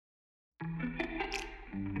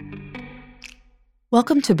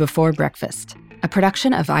Welcome to Before Breakfast, a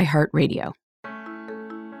production of iHeartRadio.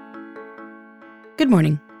 Good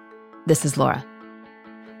morning. This is Laura.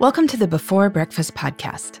 Welcome to the Before Breakfast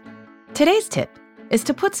podcast. Today's tip is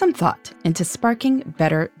to put some thought into sparking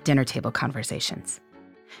better dinner table conversations.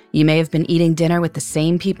 You may have been eating dinner with the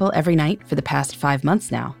same people every night for the past 5 months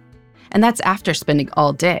now, and that's after spending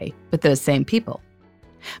all day with those same people.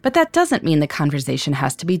 But that doesn't mean the conversation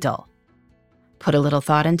has to be dull. Put a little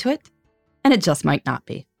thought into it, and it just might not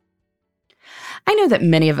be. I know that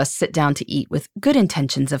many of us sit down to eat with good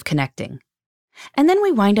intentions of connecting, and then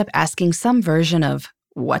we wind up asking some version of,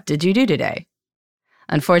 "What did you do today?"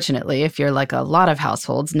 Unfortunately, if you're like a lot of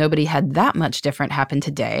households, nobody had that much different happen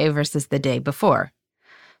today versus the day before.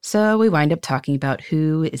 So we wind up talking about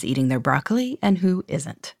who is eating their broccoli and who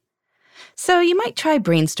isn't. So you might try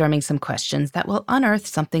brainstorming some questions that will unearth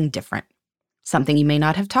something different, something you may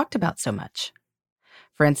not have talked about so much.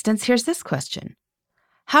 For instance, here's this question.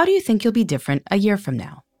 How do you think you'll be different a year from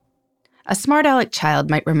now? A smart aleck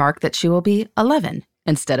child might remark that she will be 11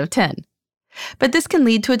 instead of 10. But this can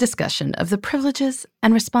lead to a discussion of the privileges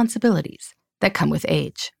and responsibilities that come with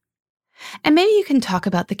age. And maybe you can talk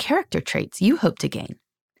about the character traits you hope to gain,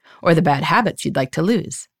 or the bad habits you'd like to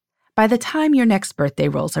lose, by the time your next birthday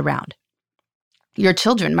rolls around. Your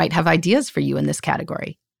children might have ideas for you in this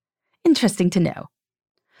category. Interesting to know.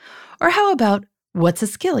 Or how about, what's a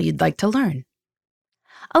skill you'd like to learn?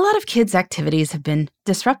 A lot of kids' activities have been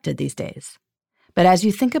disrupted these days. But as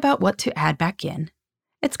you think about what to add back in,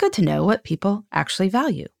 it's good to know what people actually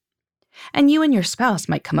value. And you and your spouse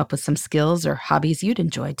might come up with some skills or hobbies you'd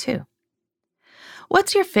enjoy too.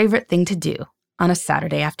 What's your favorite thing to do on a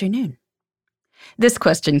Saturday afternoon? This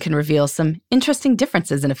question can reveal some interesting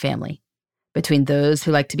differences in a family between those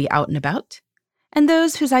who like to be out and about and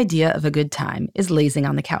those whose idea of a good time is lazing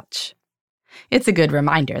on the couch. It's a good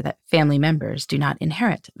reminder that family members do not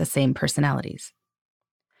inherit the same personalities.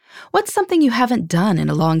 What's something you haven't done in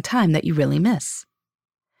a long time that you really miss?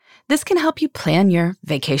 This can help you plan your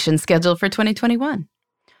vacation schedule for 2021,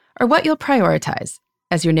 or what you'll prioritize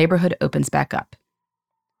as your neighborhood opens back up.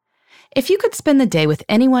 If you could spend the day with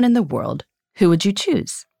anyone in the world, who would you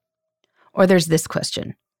choose? Or there's this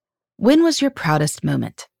question. When was your proudest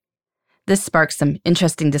moment? This sparked some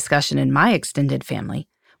interesting discussion in my extended family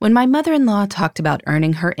when my mother-in-law talked about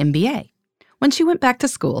earning her MBA when she went back to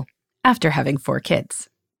school after having 4 kids.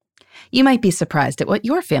 You might be surprised at what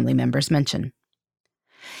your family members mention.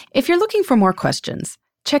 If you're looking for more questions,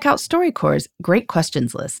 check out StoryCorps' Great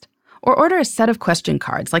Questions list or order a set of question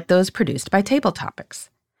cards like those produced by Table Topics.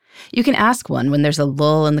 You can ask one when there's a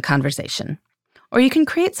lull in the conversation, or you can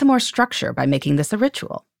create some more structure by making this a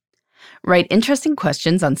ritual. Write interesting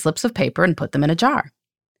questions on slips of paper and put them in a jar.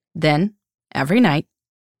 Then, every night,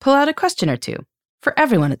 pull out a question or two for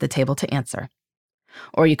everyone at the table to answer.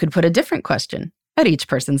 Or you could put a different question at each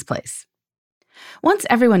person's place. Once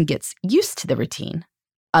everyone gets used to the routine,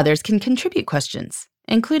 others can contribute questions,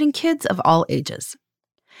 including kids of all ages.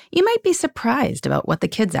 You might be surprised about what the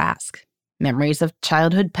kids ask, memories of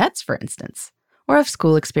childhood pets, for instance, or of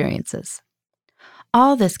school experiences.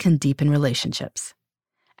 All this can deepen relationships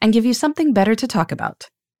and give you something better to talk about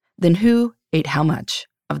than who ate how much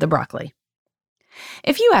of the broccoli.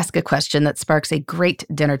 If you ask a question that sparks a great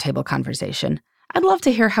dinner table conversation, I'd love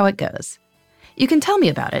to hear how it goes. You can tell me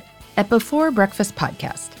about it at Before Breakfast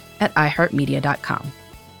Podcast at iHeartMedia.com.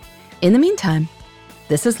 In the meantime,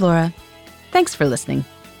 this is Laura. Thanks for listening,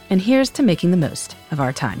 and here's to making the most of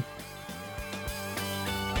our time.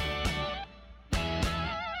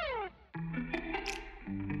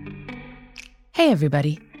 Hey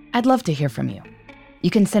everybody, I'd love to hear from you. You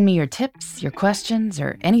can send me your tips, your questions,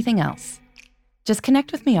 or anything else. Just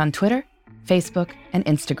connect with me on Twitter, Facebook, and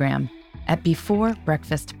Instagram at Before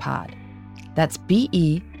Breakfast Pod. That's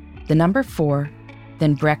BE, the number 4,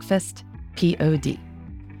 then breakfast, POD.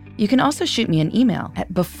 You can also shoot me an email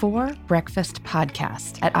at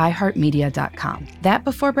beforebreakfastpodcast@iheartmedia.com. That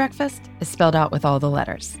Before Breakfast is spelled out with all the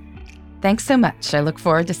letters. Thanks so much. I look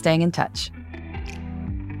forward to staying in touch.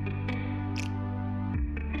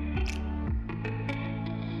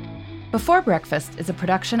 Before Breakfast is a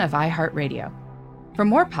production of iHeartRadio. For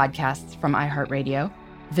more podcasts from iHeartRadio,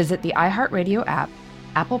 visit the iHeartRadio app,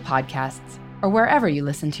 Apple Podcasts, or wherever you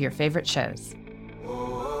listen to your favorite shows.